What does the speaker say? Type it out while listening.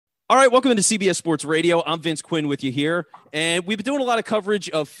All right, welcome into CBS Sports Radio. I'm Vince Quinn with you here, and we've been doing a lot of coverage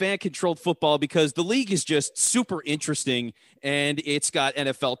of fan-controlled football because the league is just super interesting, and it's got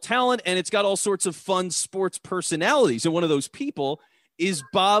NFL talent, and it's got all sorts of fun sports personalities, and one of those people is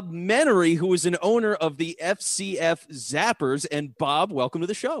Bob Menery, who is an owner of the FCF Zappers. And Bob, welcome to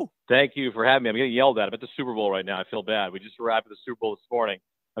the show. Thank you for having me. I'm getting yelled at. I'm at the Super Bowl right now. I feel bad. We just arrived at the Super Bowl this morning.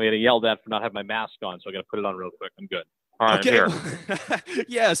 I'm getting yelled at for not having my mask on, so I got to put it on real quick. I'm good. All right, okay. I'm here.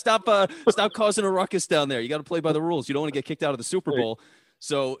 Yeah, stop causing a ruckus down there. You got to play by the rules. You don't want to get kicked out of the Super Bowl.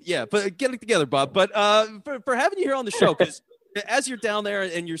 So, yeah, but get it together, Bob. But for having you here on the show, because as you're down there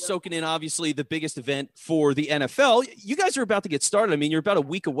and you're soaking in, obviously, the biggest event for the NFL, you guys are about to get started. I mean, you're about a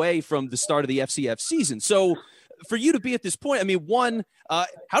week away from the start of the FCF season. So for you to be at this point, I mean, one,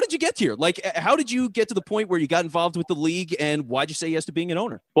 how did you get here? Like, how did you get to the point where you got involved with the league, and why'd you say yes to being an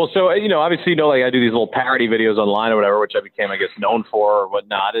owner? Well, so, obviously, like I do these little parody videos online or whatever, which I became, I guess, known for or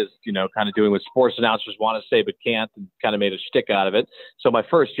whatnot, is, kind of doing what sports announcers want to say but can't, and kind of made a shtick out of it. So my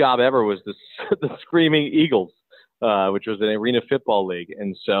first job ever was the Screaming Eagles, which was an arena football league.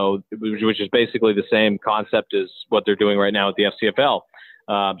 And so, which is basically the same concept as what they're doing right now at the FCFL.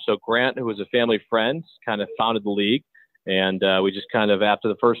 So Grant, who was a family friend, kind of founded the league. And we just kind of, after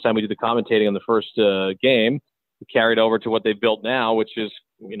the first time we did the commentating on the first game, we carried over to what they've built now, which is,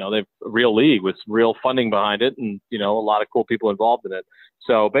 they've a real league with real funding behind it and, a lot of cool people involved in it.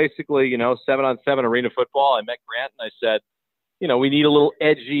 So basically, 7-on-7 arena football. I met Grant and I said, we need a little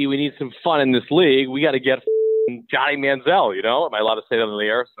edgy. We need some fun in this league. We got to get Johnny Manziel, Am I allowed to say that on the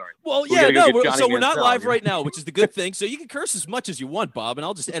air? Sorry. Well, yeah, no. We're not live right now, which is the good thing. So you can curse as much as you want, Bob, and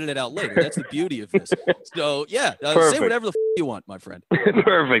I'll just edit it out later. That's the beauty of this. So yeah, say whatever the you want, my friend.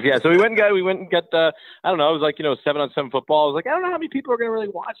 Perfect. Yeah. So we went and got. I don't know. It was like 7-on-7 football. I was like, I don't know how many people are going to really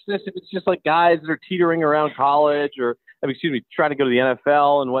watch this if it's just like guys that are teetering around college or trying to go to the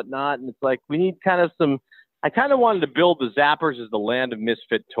NFL and whatnot. And it's like we need kind of some. I kind of wanted to build the Zappers as the land of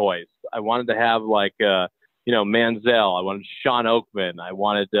misfit toys. I wanted to have like. Manziel. I wanted Sean Oakman. I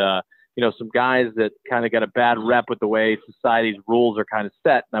wanted, some guys that kind of got a bad rep with the way society's rules are kind of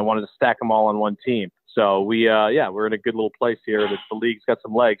set, and I wanted to stack them all on one team. So we're in a good little place here. The league's got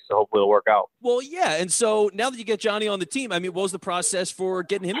some legs, so hopefully it'll work out. Well, yeah, and so now that you get Johnny on the team, I mean, what was the process for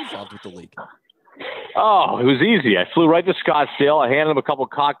getting him involved with the league? Oh, it was easy. I flew right to Scottsdale. I handed him a couple of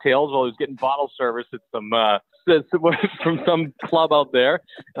cocktails while he was getting bottle service at from some club out there.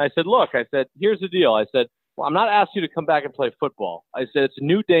 And I said, look, here's the deal. I said, well, I'm not asking you to come back and play football. I said, it's a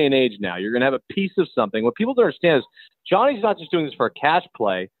new day and age now. You're going to have a piece of something. What people don't understand is Johnny's not just doing this for a cash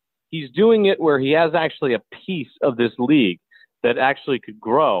play. He's doing it where he has actually a piece of this league that actually could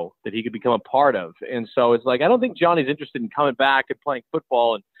grow, that he could become a part of. And so it's like, I don't think Johnny's interested in coming back and playing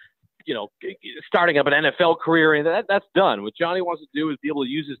football and, starting up an NFL career. And that's done. What Johnny wants to do is be able to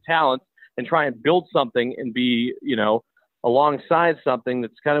use his talents and try and build something and be, alongside something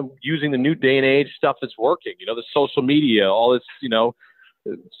that's kind of using the new day and age stuff that's working, the social media, all this,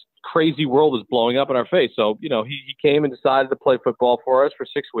 this crazy world is blowing up in our face. So, he came and decided to play football for us for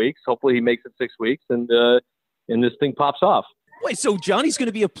 6 weeks. Hopefully he makes it 6 weeks and this thing pops off. Wait, so Johnny's going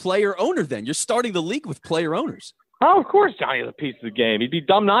to be a player owner then? You're starting the league with player owners. Oh, of course Johnny has a piece of the game. He'd be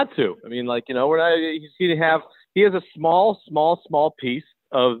dumb not to. I mean, he has a small piece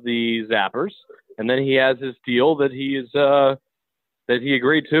of the Zappers. And then he has his deal that he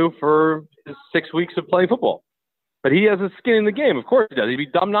agreed to for his 6 weeks of playing football. But he has a skin in the game. Of course he does. He'd be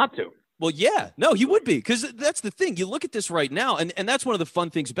dumb not to. Well, yeah. No, he would be, because that's the thing. You look at this right now, and that's one of the fun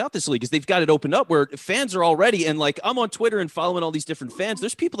things about this league is they've got it opened up where fans are already, and like I'm on Twitter and following all these different fans.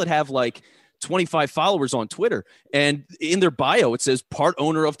 There's people that have like 25 followers on Twitter, and in their bio it says part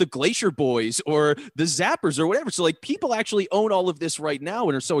owner of the Glacier Boys or the Zappers or whatever. So like people actually own all of this right now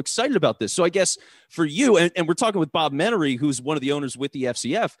and are so excited about this. So I guess for you, and we're talking with Bob Menery, who's one of the owners with the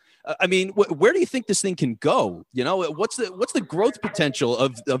FCF. I mean, where do you think this thing can go? What's the growth potential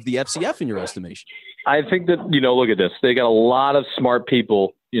of the FCF in your estimation? I think that, look at this. They got a lot of smart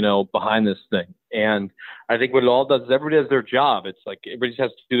people, behind this thing. And I think what it all does is everybody does their job. It's like everybody just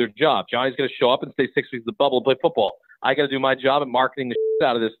has to do their job. Johnny's going to show up and stay 6 weeks in the bubble and play football. I got to do my job at marketing the shit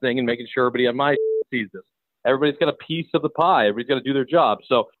out of this thing and making sure everybody on my sees this. Everybody's got a piece of the pie. Everybody's got to do their job.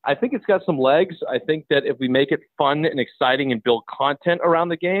 So I think it's got some legs. I think that if we make it fun and exciting and build content around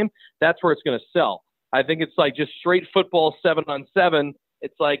the game, that's where it's going to sell. I think it's like just straight football 7-on-7.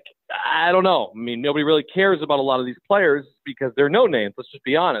 It's like, I don't know. I mean, nobody really cares about a lot of these players because they're no names. Let's just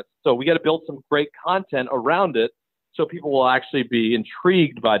be honest. So we got to build some great content around it so people will actually be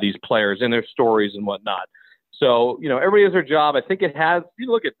intrigued by these players and their stories and whatnot. So, everybody has their job. I think it has,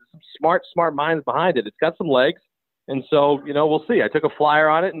 look at some smart minds behind it. It's got some legs. And so, we'll see. I took a flyer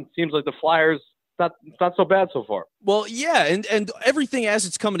on it, and it seems like the Flyers, it's not so bad so far. Well, yeah, and everything as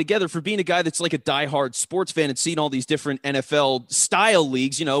it's coming together for being a guy that's like a diehard sports fan and seeing all these different NFL style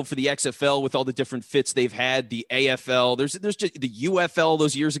leagues, for the XFL with all the different fits they've had, the AFL, there's just the UFL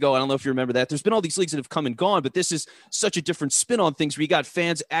those years ago. I don't know if you remember that. There's been all these leagues that have come and gone, but this is such a different spin on things where you got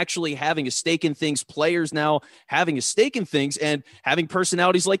fans actually having a stake in things, players now having a stake in things, and having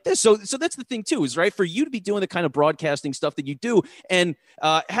personalities like this. So that's the thing too, is right for you to be doing the kind of broadcasting stuff that you do, and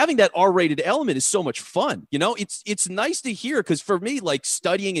having that R-rated element is so much fun. It's nice to hear, because for me, like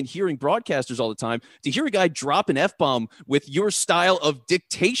studying and hearing broadcasters all the time, to hear a guy drop an F-bomb with your style of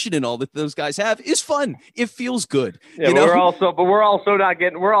dictation and all that those guys have is fun. It feels good. Yeah, we're also not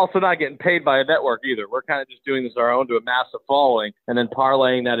getting paid by a network either. We're kind of just doing this on our own to amass a following and then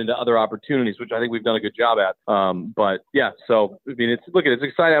parlaying that into other opportunities, which I think we've done a good job at. But yeah, so I mean, it's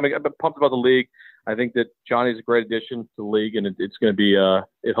exciting. I'm pumped about the league. I think that Johnny's a great addition to the league, and it's going to be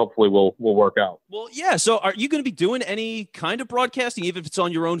it hopefully will work out. Well, yeah. So are you going to be doing any kind of broadcasting, even if it's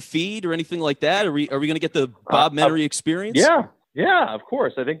on your own feed or anything like that? Are we going to get the Bob Menery experience? Yeah, of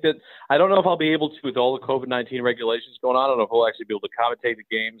course. I think that I don't know if I'll be able to with all the COVID-19 regulations going on. I don't know if we'll actually be able to commentate the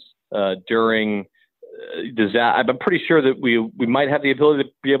games during I'm pretty sure that we might have the ability to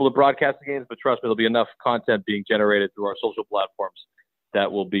be able to broadcast the games, but trust me, there'll be enough content being generated through our social platforms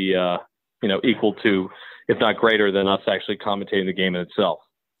that will be equal to, if not greater than us actually commentating the game in itself.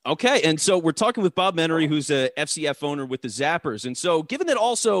 Okay, and so we're talking with Bob Menery, who's a FCF owner with the Zappers. And so given that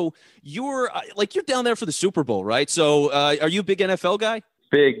also you're down there for the Super Bowl, right? So are you a big NFL guy?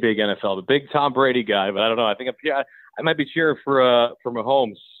 Big NFL, the big Tom Brady guy. But I don't know. I think I might be cheering for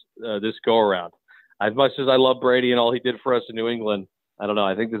Mahomes this go-around. As much as I love Brady and all he did for us in New England, I don't know.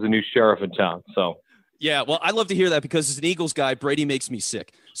 I think there's a new sheriff in town, so. Yeah, well, I love to hear that, because as an Eagles guy, Brady makes me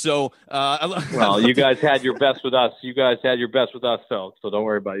sick. So, you guys had your best with us. So don't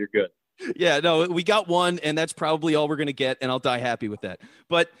worry about it. You're good. Yeah, no, we got one, and that's probably all we're going to get, and I'll die happy with that.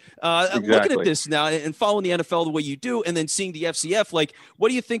 But exactly. Looking at this now and following the NFL the way you do, and then seeing the FCF, like, what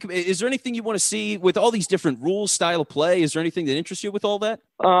do you think? Is there anything you want to see with all these different rules, style of play? Is there anything that interests you with all that?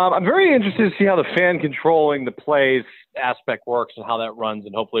 I'm very interested to see how the fan controlling the plays aspect works and how that runs,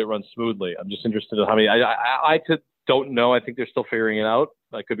 and hopefully it runs smoothly. I'm just interested in how many. I don't know. I think they're still figuring it out.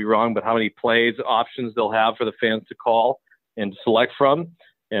 I could be wrong, but how many plays options they'll have for the fans to call and select from.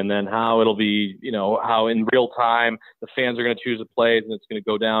 And then how it'll be, how in real time the fans are going to choose the plays, and it's going to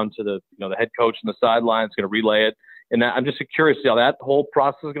go down to the head coach on the sideline. It's going to relay it. And I'm just curious to see how that whole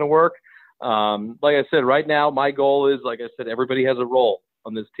process is going to work. Like I said, right now, my goal is, like I said, everybody has a role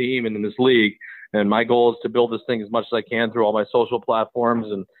on this team and in this league. And my goal is to build this thing as much as I can through all my social platforms.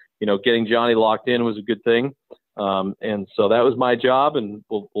 And, getting Johnny locked in was a good thing. And so that was my job, and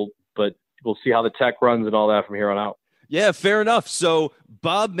we'll see how the tech runs and all that from here on out. Yeah, fair enough. So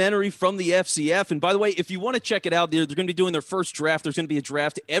Bob Menery from the FCF. And by the way, if you want to check it out, they're going to be doing their first draft. There's going to be a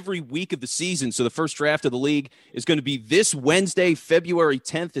draft every week of the season. So the first draft of the league is going to be this Wednesday, February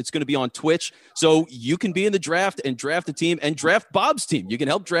 10th. It's going to be on Twitch. So you can be in the draft and draft a team and draft Bob's team. You can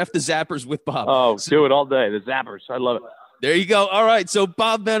help draft the Zappers with Bob. Oh, do it all day. The Zappers. I love it. There you go. All right. So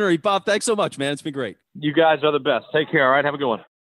Bob Menery. Bob, thanks so much, man. It's been great. You guys are the best. Take care. All right. Have a good one.